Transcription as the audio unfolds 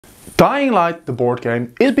Dying Light, the board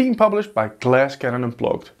game, is being published by Glasscannon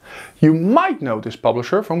Unplugged. You might know this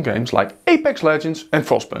publisher from games like Apex Legends and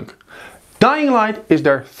Frostpunk. Dying Light is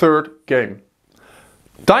their third game.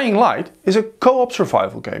 Dying Light is a co-op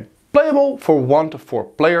survival game, playable for 1 to 4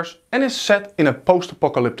 players and is set in a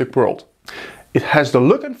post-apocalyptic world. It has the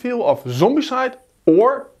look and feel of Zombicide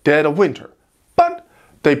or Dead of Winter, but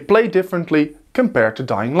they play differently compared to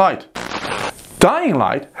Dying Light. Dying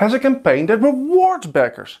Light has a campaign that rewards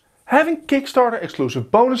backers, having Kickstarter exclusive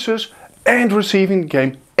bonuses and receiving the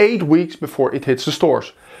game 8 weeks before it hits the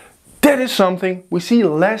stores. That is something we see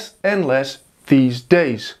less and less these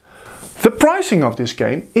days. The pricing of this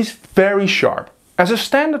game is very sharp, as a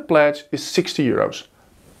standard pledge is €60.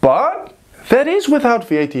 But that is without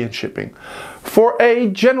VAT and shipping. For a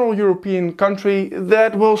general European country,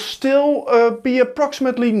 that will still be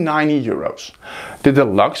approximately €90. The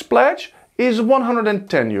deluxe pledge is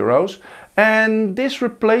 €110, and this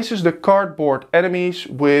replaces the cardboard enemies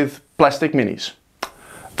with plastic minis.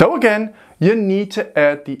 Though again, you need to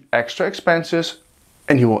add the extra expenses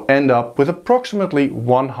and you will end up with approximately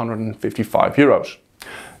 €155.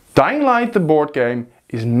 Dying Light, the board game,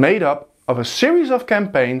 is made up of a series of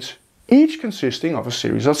campaigns, each consisting of a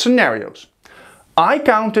series of scenarios. I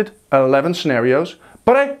counted 11 scenarios,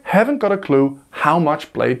 but I haven't got a clue how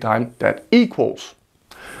much playtime that equals.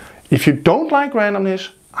 If you don't like randomness,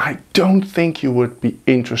 I don't think you would be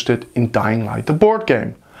interested in Dying Light, the board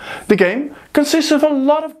game. The game consists of a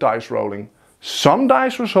lot of dice rolling. Some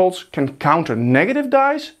dice results can counter negative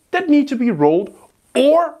dice that need to be rolled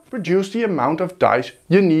or reduce the amount of dice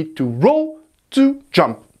you need to roll to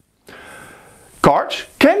jump. Cards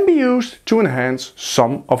can be used to enhance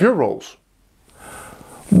some of your rolls.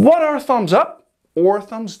 What are thumbs up or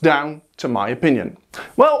thumbs down to my opinion?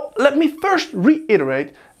 Well, let me first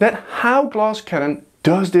reiterate that how Glasscannon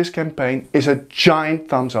does this campaign is a giant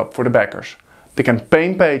thumbs up for the backers. The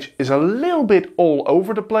campaign page is a little bit all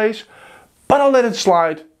over the place, but I'll let it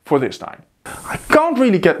slide for this time. I can't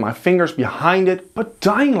really get my fingers behind it, but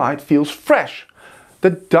Dying Light feels fresh. The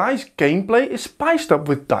dice gameplay is spiced up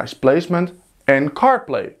with dice placement and card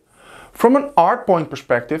play. From an art point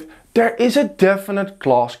perspective, there is a definite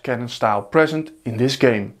Glasscannon style present in this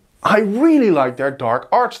game. I really like their dark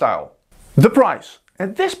art style. The price.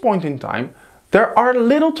 At this point in time, there are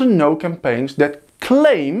little to no campaigns that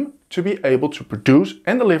claim to be able to produce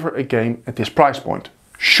and deliver a game at this price point.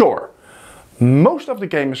 Sure, most of the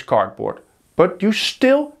game is cardboard, but you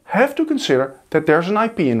still have to consider that there's an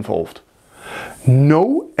IP involved.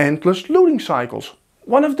 No endless looting cycles.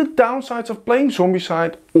 One of the downsides of playing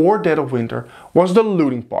Zombicide or Dead of Winter was the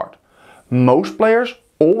looting part. Most players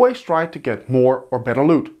always try to get more or better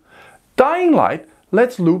loot. Dying Light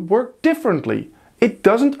lets loot work differently. It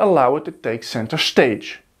doesn't allow it to take center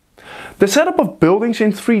stage. The setup of buildings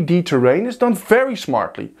in 3D terrain is done very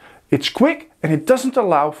smartly. It's quick and it doesn't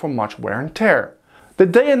allow for much wear and tear. The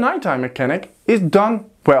day and nighttime mechanic is done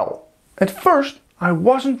well. At first I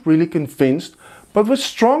wasn't really convinced, but with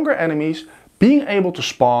stronger enemies being able to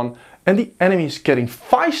spawn and the enemies getting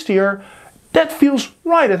feistier, that feels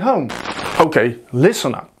right at home. Okay,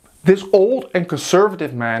 listen up. This old and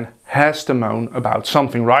conservative man has to moan about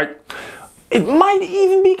something, right? It might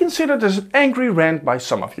even be considered as an angry rant by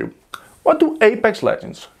some of you. What do Apex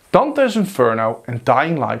Legends, Dante's Inferno and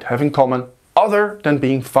Dying Light have in common other than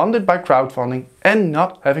being funded by crowdfunding and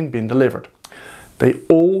not having been delivered? They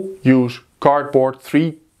all use cardboard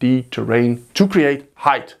 3D terrain to create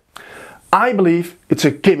height. I believe it's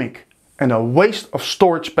a gimmick and a waste of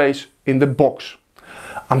storage space in the box.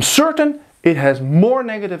 I'm certain it has more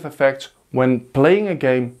negative effects when playing a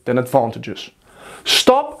game than advantages.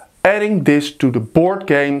 Stop adding this to the board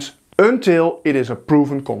games until it is a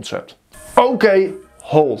proven concept. Okay,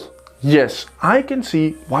 hold. Yes, I can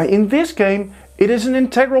see why in this game it is an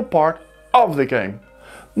integral part of the game.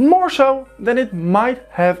 More so than it might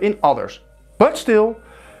have in others. But still,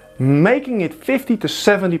 making it 50 to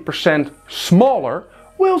 70% smaller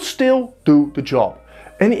will still do the job.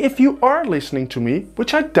 And if you are listening to me,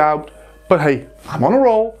 which I doubt, but hey, I'm on a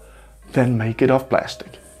roll, then make it of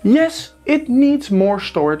plastic. Yes, it needs more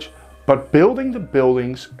storage, but building the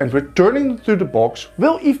buildings and returning them to the box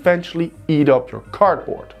will eventually eat up your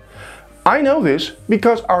cardboard. I know this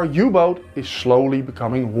because our U-boat is slowly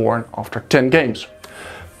becoming worn after 10 games.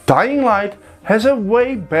 Dying Light has a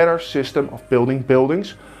way better system of building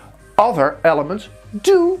buildings. Other elements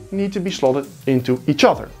do need to be slotted into each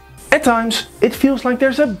other. At times it feels like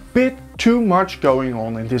there's a bit too much going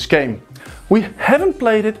on in this game. We haven't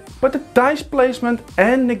played it, but the dice placement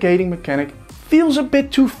and negating mechanic feels a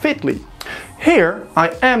bit too fiddly. Here I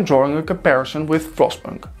am drawing a comparison with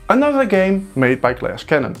Frostpunk, another game made by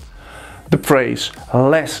Glasscannon. The phrase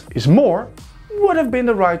less is more would have been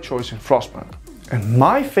the right choice in Frostpunk. And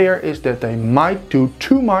my fear is that they might do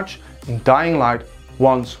too much in Dying Light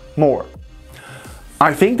once more.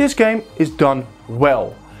 I think this game is done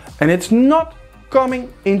well, and it's not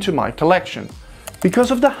coming into my collection because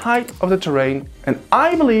of the height of the terrain, and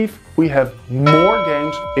I believe we have more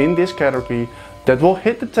games in this category that will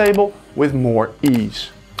hit the table with more ease.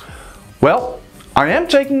 Well, I am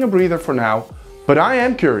taking a breather for now, but I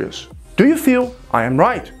am curious. Do you feel I am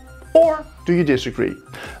right? Or do you disagree?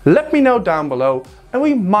 Let me know down below and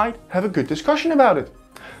we might have a good discussion about it.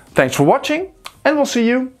 Thanks for watching and we'll see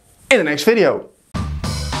you in the next video.